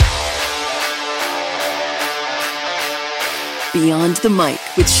Beyond the Mic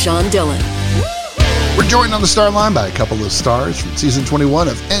with Sean Dillon. We're joined on the star line by a couple of stars from season 21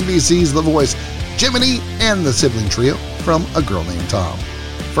 of NBC's The Voice, Jiminy and the sibling trio from A Girl Named Tom.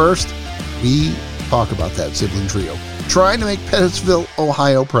 First, we talk about that sibling trio, trying to make Pettisville,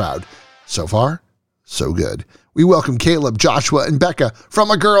 Ohio proud. So far, so good. We welcome Caleb, Joshua, and Becca from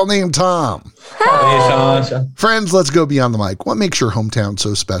A Girl Named Tom. Hi. Hey, Sean. Friends, let's go beyond the mic. What makes your hometown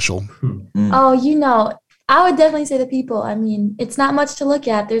so special? Oh, I would definitely say the people. I mean, it's not much to look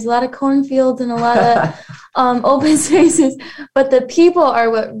at. There's a lot of cornfields and a lot of open spaces, but the people are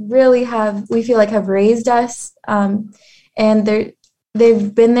what really we feel like have raised us. And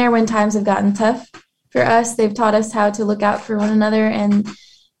they've been there when times have gotten tough for us. They've taught us how to look out for one another and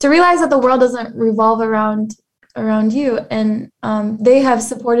to realize that the world doesn't revolve around you. And they have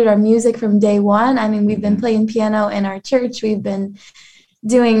supported our music from day one. I mean, we've been playing piano in our church. We've been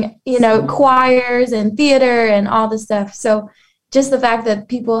doing, choirs and theater and all this stuff. So just the fact that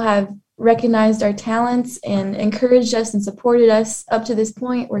people have recognized our talents and encouraged us and supported us up to this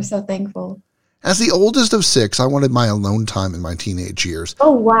point, we're so thankful. As the oldest of six, I wanted my alone time in my teenage years.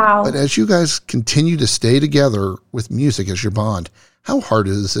 Oh, wow. But as you guys continue to stay together with music as your bond, how hard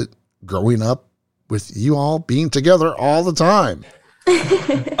is it growing up with you all being together all the time?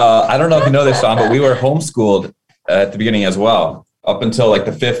 I don't know if you know this, Sean, but we were homeschooled at the beginning as well, up until like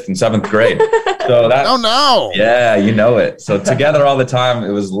the 5th and 7th grade. So that, oh no. Yeah, you know it. So together all the time, it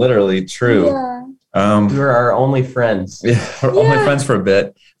was literally true. Yeah. We were our only friends. Yeah, only friends for a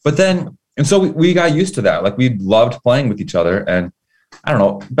bit. But then, and so we got used to that. Like we loved playing with each other. And I don't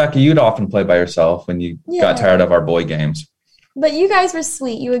know, Becca, you'd often play by yourself when you got tired of our boy games. But you guys were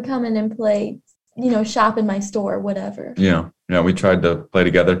sweet. You would come in and play, shop in my store, whatever. Yeah, we tried to play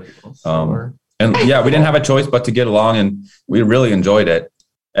together. And we didn't have a choice but to get along, and we really enjoyed it.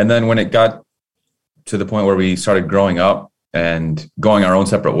 And then when it got to the point where we started growing up and going our own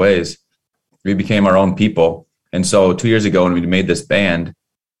separate ways, we became our own people. And so 2 years ago when we made this band,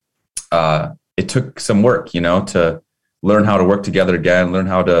 it took some work, to learn how to work together again, learn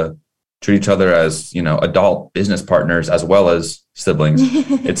how to treat each other as, adult business partners as well as siblings.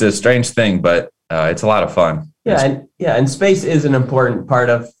 It's a strange thing, but it's a lot of fun. And space is an important part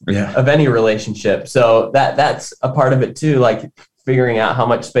of any relationship. So that's a part of it too, like figuring out how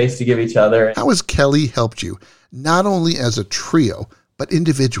much space to give each other. How has Kelly helped you, not only as a trio, but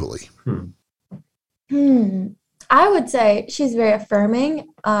individually? I would say she's very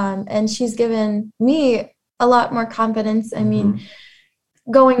affirming, and she's given me a lot more confidence. I mean,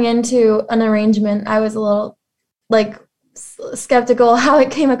 going into an arrangement, I was a little skeptical how it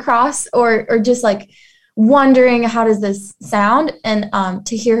came across or just wondering how does this sound, and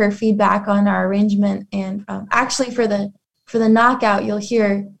to hear her feedback on our arrangement. And actually for the knockout, you'll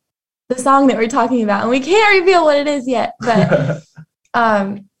hear the song that we're talking about, and we can't reveal what it is yet, but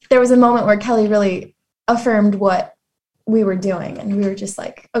there was a moment where Kelly really affirmed what we were doing, and we were just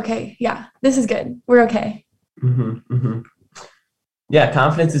like, okay, yeah, this is good, we're okay. Yeah,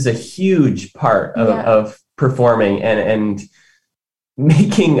 confidence is a huge part of performing and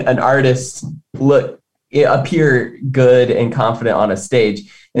making an artist appear good and confident on a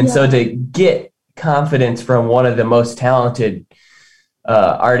stage. And so to get confidence from one of the most talented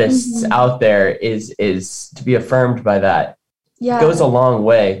artists out there is to be affirmed by that. It goes a long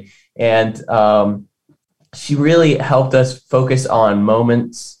way. And she really helped us focus on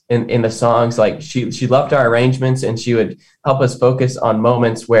moments in the songs. Like she loved our arrangements, and she would help us focus on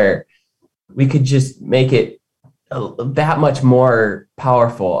moments where we could just make it that much more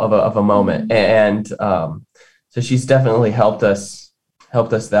powerful of a moment. And so she's definitely helped us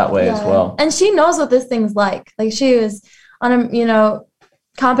that way as well. And she knows what this thing's like. Like she was on a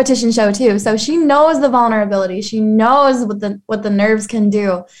competition show too, so she knows the vulnerability. She knows what the nerves can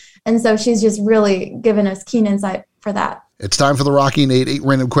do, and so she's just really given us keen insight for that. It's time for the Rocky Nate 8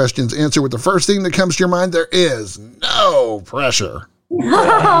 random questions. Answer with the first thing that comes to your mind. There is no pressure.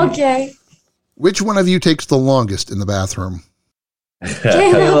 Okay. Which one of you takes the longest in the bathroom?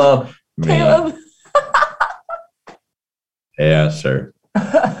 Caleb. Yeah, sure.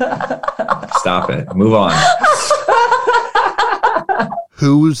 Stop it. Move on.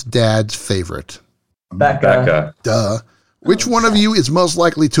 Who's dad's favorite? Becca. Duh. Which one of you is most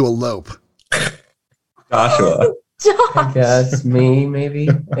likely to elope? Joshua. I guess me, maybe.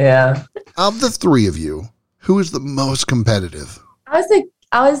 Yeah. Of the three of you, who is the most competitive?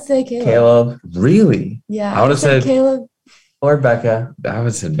 I would say Caleb. Caleb. Really? Yeah. I would have said Caleb or Becca. I would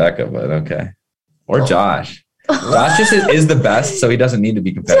have said Becca, but okay. Or Josh. Josh just is the best, so he doesn't need to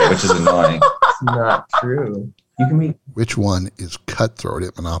be competitive, which is annoying. It's not true. You can be. Which one is cutthroat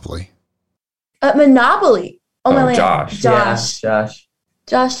at Monopoly? Monopoly. Oh, my Josh.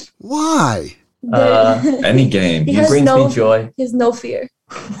 Josh. Why? Any game. He He has brings no, me joy. He has no fear.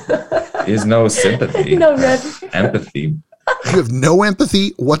 has no sympathy, No reverence. empathy. You have no empathy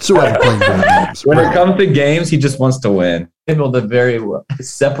whatsoever playing video games. When it comes to games, he just wants to win. Able to very well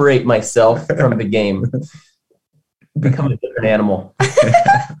separate myself from the game, become a different animal.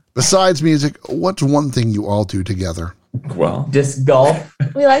 Besides music, what's one thing you all do together? Well, Disc golf.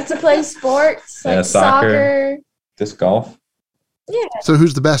 We like to play sports like Yeah, soccer. soccer. disc golf. Yeah. So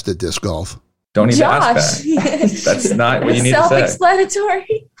who's the best at disc golf? Don't need to Josh. ask that. That's not what you need to say.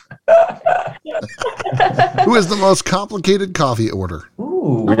 Self-explanatory. Who has the most complicated coffee order?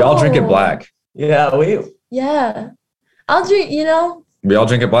 Ooh. We all drink it black. Yeah, Yeah. I'll drink, We all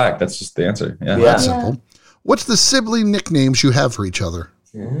drink it black. That's just the answer. Yeah. Yeah. That's simple. What's the sibling nicknames you have for each other?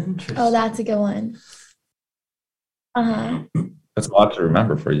 interesting. Oh, that's a good one. Uh-huh. That's a lot to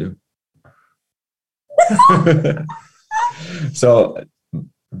remember for you. So,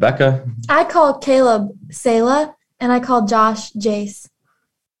 Becca, I call Caleb Selah, and I call Josh Jace.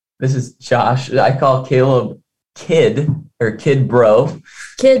 This is Josh. I call Caleb Kid or Kid Bro.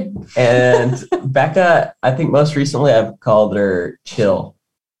 Kid. And Becca, I think most recently I've called her Chill.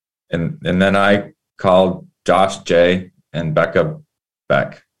 and then I called Josh J and Becca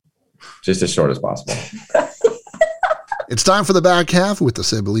Beck, just as short as possible. It's time for the back half with the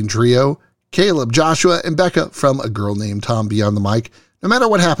sibling trio, Caleb, Joshua, and Becca from A Girl Named Tom Beyond the Mic. No matter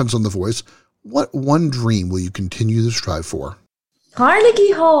what happens on The Voice, what one dream will you continue to strive for?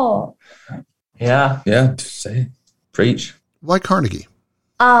 Carnegie Hall. Yeah. Yeah, say, preach. Why Carnegie?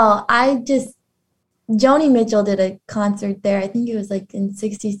 Oh, Joni Mitchell did a concert there. I think it was like in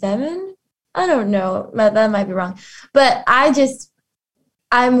 67. I don't know. That might be wrong. But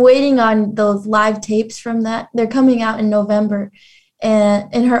I'm waiting on those live tapes from that. They're coming out in November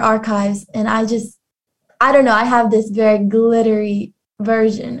and in her archives. And I don't know. I have this very glittery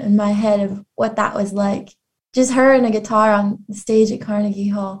version in my head of what that was like. Just her and a guitar on the stage at Carnegie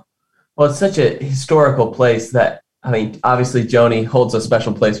Hall. Well, it's such a historical place that, I mean, obviously Joni holds a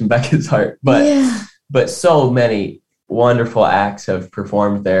special place in Becca's heart, but so many wonderful acts have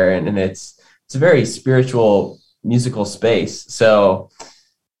performed there, and it's a very spiritual musical space. So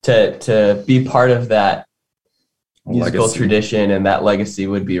to be part of that musical Legacy. tradition and that legacy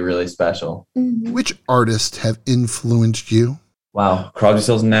would be really special. Mhm. Which artists have influenced you? Wow. Crosby,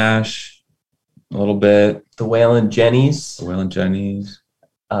 Stills, Nash, a little bit. The Waylon Jennings. Waylon Jennings.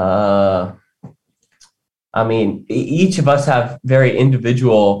 I mean, each of us have very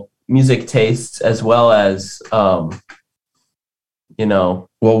individual music tastes as well as, Well,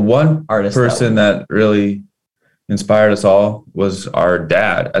 one artists. person that really inspired us all was our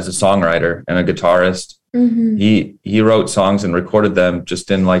dad as a songwriter and a guitarist. Mhm. He wrote songs and recorded them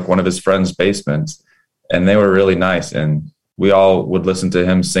just in like one of his friends' basements, and they were really nice. And we all would listen to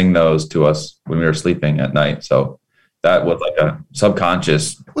him sing those to us when we were sleeping at night. So that was like a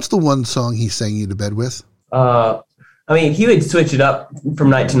subconscious. What's the one song he sang you to bed with? I mean, he would switch it up from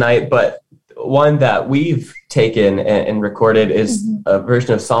night to night, but one that we've taken and recorded is a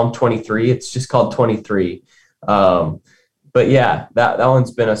version of Psalm 23. It's just called 23. But yeah, that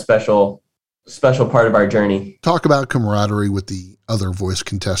one's been a special part of our journey. Talk about camaraderie with the other voice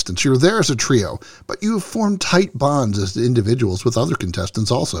contestants. You're there as a trio, but you have formed tight bonds as individuals with other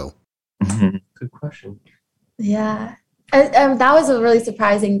contestants also. Good question. Yeah. And that was a really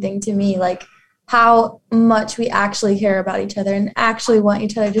surprising thing to me, like how much we actually care about each other and actually want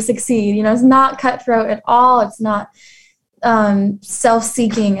each other to succeed. It's not cutthroat at all. It's not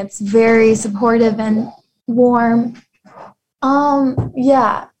self-seeking. It's very supportive and warm.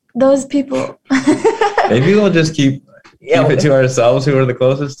 Yeah, those people. Maybe we'll just keep it to ourselves who are the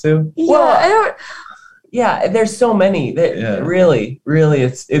closest to. Yeah, Well, I don't. Yeah, there's so many. Yeah. Really,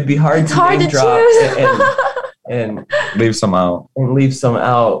 it'd be hard It's to hard name to drop choose. and Leave some out. leave some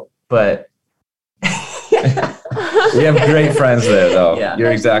out, but We have great friends there, though. Yeah.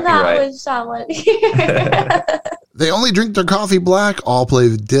 You're exactly Not right. with Shaman here. They only drink their coffee black, all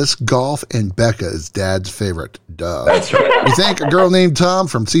play disc golf, and Becca is Dad's favorite. Duh. That's right. We thank A Girl Named Tom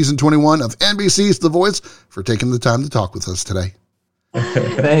from season 21 of NBC's The Voice for taking the time to talk with us today.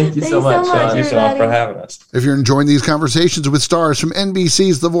 thank you Thanks so much, so much, Sean. Thank you so much for everybody. having us. If you're enjoying these conversations with stars from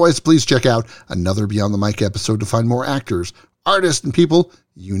NBC's The Voice, please check out another Beyond the Mic episode to find more actors, artists, and people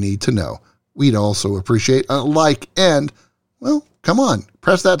you need to know. We'd also appreciate a like and, well, come on,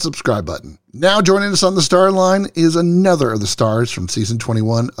 press that subscribe button. Now joining us on the star line is another of the stars from season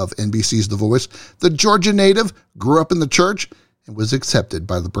 21 of NBC's The Voice. The Georgia native grew up in the church and was accepted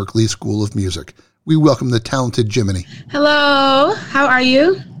by the Berklee School of Music. We welcome the talented Jiminy. Hello, how are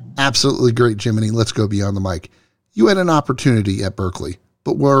you? Absolutely great, Jiminy. Let's go beyond the mic. You had an opportunity at Berklee,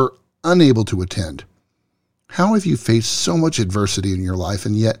 but were unable to attend. How have you faced so much adversity in your life,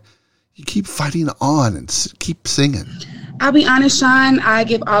 and yet you keep fighting on and keep singing? I'll be honest, Sean, I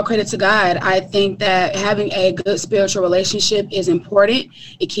give all credit to God. I think that having a good spiritual relationship is important.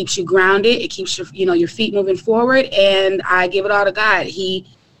 It keeps you grounded. It keeps your feet moving forward. And I give it all to God. He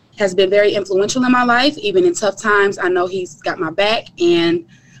has been very influential in my life, even in tough times. I know he's got my back, and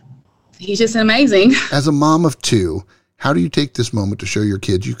he's just amazing. As a mom of two, how do you take this moment to show your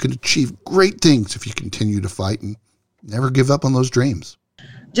kids you can achieve great things if you continue to fight and never give up on those dreams?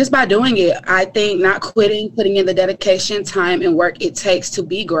 Just by doing it. I think not quitting, putting in the dedication, time, and work it takes to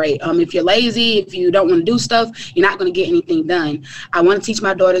be great. If you're lazy, if you don't want to do stuff, you're not going to get anything done. I want to teach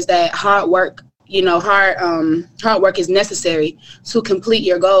my daughters that hard work is necessary to complete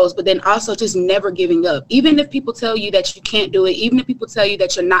your goals, but then also just never giving up. Even if people tell you that you can't do it, even if people tell you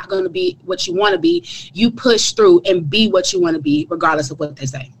that you're not going to be what you want to be, you push through and be what you want to be, regardless of what they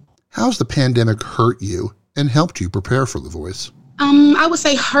say. How's the pandemic hurt you and helped you prepare for The Voice? I would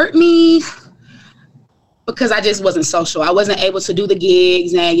say hurt me because I just wasn't social. I wasn't able to do the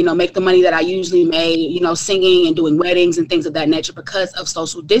gigs and, make the money that I usually made, singing and doing weddings and things of that nature because of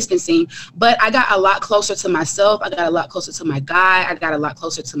social distancing. But I got a lot closer to myself. I got a lot closer to my guy. I got a lot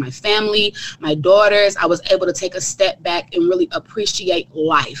closer to my family, my daughters. I was able to take a step back and really appreciate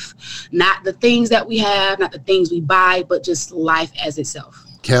life. Not the things that we have, not the things we buy, but just life as itself.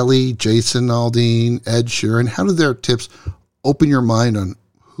 Kelly, Jason Aldean, Ed Sheeran, how do their tips open your mind on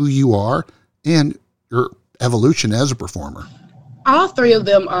who you are and your evolution as a performer? All three of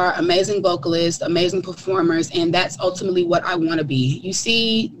them are amazing vocalists, amazing performers, and that's ultimately what I want to be. You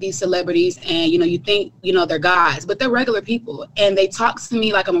see these celebrities and, you think, they're gods, but they're regular people, and they talk to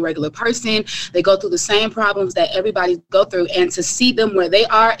me like I'm a regular person. They go through the same problems that everybody go through, and to see them where they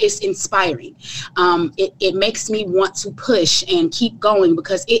are is inspiring. It makes me want to push and keep going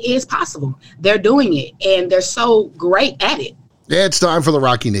because it is possible. They're doing it, and they're so great at it. It's time for the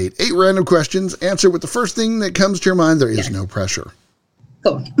Rocky Nate. 8 random questions. Answer with the first thing that comes to your mind. There is no pressure.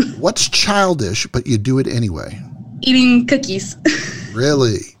 Cool. What's childish, but you do it anyway? Eating cookies.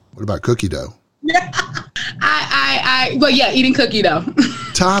 Really? What about cookie dough? Eating cookie dough.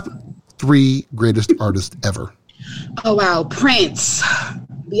 Top 3 greatest artists ever. Oh, wow. Prince,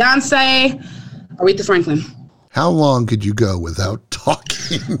 Beyonce, Aretha Franklin. How long could you go without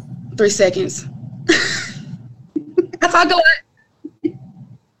talking? 3 seconds. I talk a lot.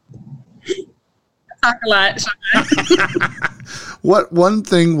 What one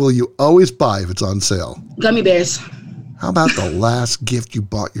thing will you always buy if it's on sale? Gummy bears. How about the last gift you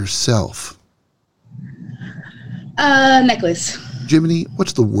bought yourself? Necklace. Jiminy,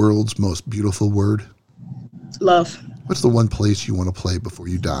 what's the world's most beautiful word? Love. What's the one place you want to play before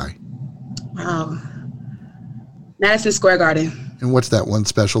you die? Wow. Madison Square Garden. And what's that one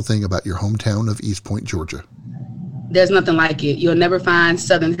special thing about your hometown of East Point, Georgia? There's nothing like it. You'll never find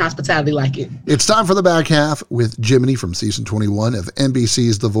Southern hospitality like it. It's time for the back half with Jiminy from season 21 of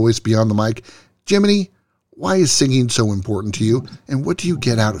NBC's The Voice Beyond the Mic. Jiminy, why is singing so important to you, and what do you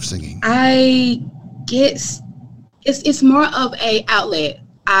get out of singing? It's more of a outlet.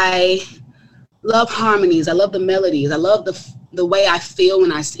 I love harmonies. I love the melodies. I love the way I feel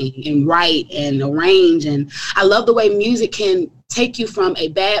when I sing and write and arrange. And I love the way music can take you from a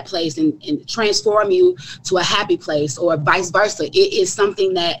bad place and transform you to a happy place, or vice versa. It is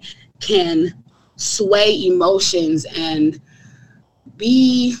something that can sway emotions and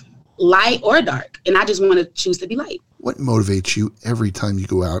be light or dark. And I just want to choose to be light. What motivates you every time you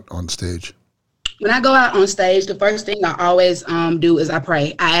go out on stage? When I go out on stage, the first thing I always do is I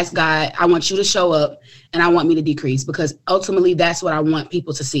pray. I ask God, I want you to show up and I want me to decrease, because ultimately that's what I want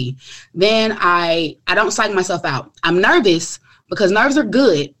people to see. Then I don't psych myself out. I'm nervous because nerves are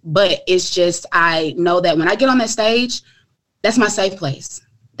good, but it's just I know that when I get on that stage, that's my safe place.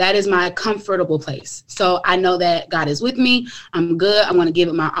 That is my comfortable place. So I know that God is with me. I'm good. I want to give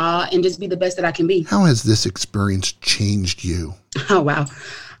it my all and just be the best that I can be. How has this experience changed you? Oh, wow.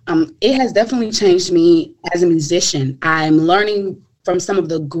 It has definitely changed me as a musician. I'm learning from some of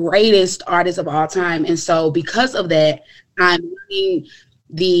the greatest artists of all time. And so because of that, I'm learning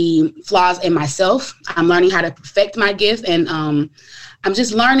the flaws in myself. I'm learning how to perfect my gift. And I'm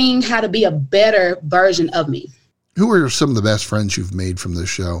just learning how to be a better version of me. Who are some of the best friends you've made from this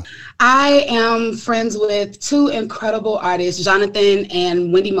show? I am friends with 2 incredible artists, Jonathan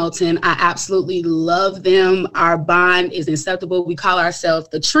and Wendy Moulton. I absolutely love them. Our bond is inseparable. We call ourselves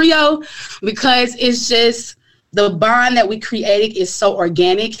the trio because it's just the bond that we created is so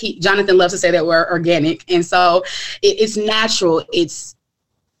organic. Jonathan loves to say that we're organic. And so it's natural. It's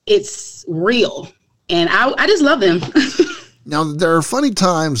it's real. And I just love them. Now, there are funny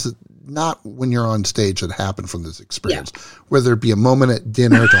times that not when you're on stage that happen from this experience, whether it be a moment at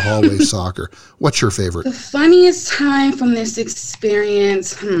dinner to hallway soccer. What's your favorite? The funniest time from this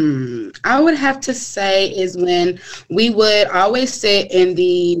experience, I would have to say is when we would always sit in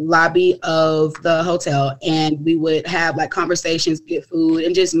the lobby of the hotel and we would have like conversations, get food,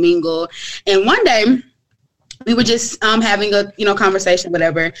 and just mingle. And one day we were just having a conversation,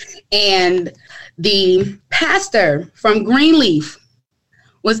 whatever, and the pastor from Greenleaf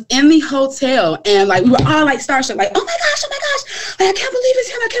was in the hotel, and like we were all like starstruck, like, oh my gosh, like, I can't believe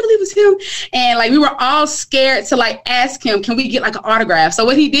it's him. And like we were all scared to like ask him, can we get like an autograph? So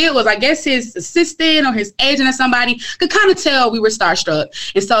what he did was, I guess his assistant or his agent or somebody could kind of tell we were starstruck.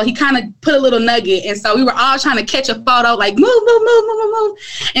 And so he kind of put a little nugget. And so we were all trying to catch a photo, like move.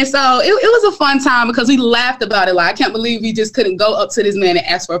 And so it was a fun time because we laughed about it. Like, I can't believe we just couldn't go up to this man and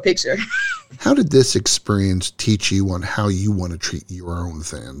ask for a picture. How did this experience teach you on how you want to treat your own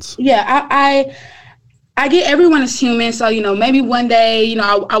fans? Yeah, I get everyone is human. So, maybe one day,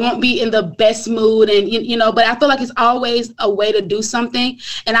 I won't be in the best mood and, but I feel like it's always a way to do something.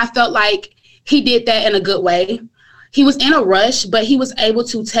 And I felt like he did that in a good way. He was in a rush, but he was able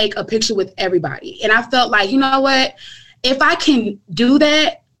to take a picture with everybody. And I felt like, you know what, if I can do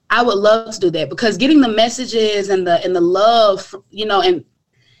that, I would love to do that, because getting the messages and the love, and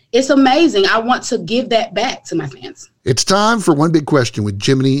it's amazing. I want to give that back to my fans. It's time for One Big Question with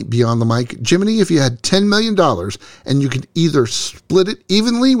Jiminy Beyond the Mic. Jiminy, if you had $10 million and you could either split it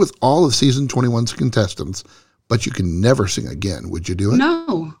evenly with all of season 21's contestants, but you can never sing again, would you do it?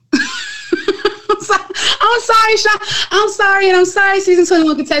 No. I'm sorry, Sean. I'm sorry, and I'm sorry, season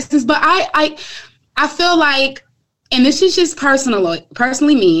 21 contestants, but I feel like, and this is just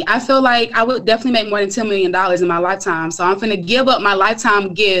personally me, I feel like I would definitely make more than $10 million in my lifetime. So I'm going to give up my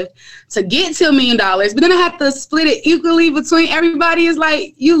lifetime gift to get $10 million, but then I have to split it equally between everybody. It's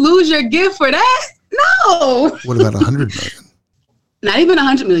like, you lose your gift for that? No. What about $100 million? Not even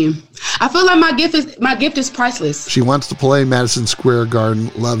 $100 million. I feel like my gift is priceless. She wants to play Madison Square Garden,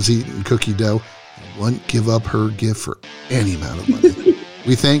 loves eating cookie dough, and won't give up her gift for any amount of money.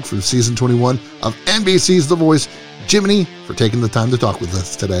 We thank for season 21 of NBC's The Voice, Jiminy, for taking the time to talk with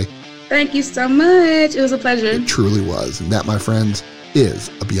us today. Thank you so much. It was a pleasure. It truly was. And that, my friends, is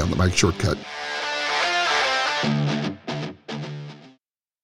a Beyond the Mic shortcut.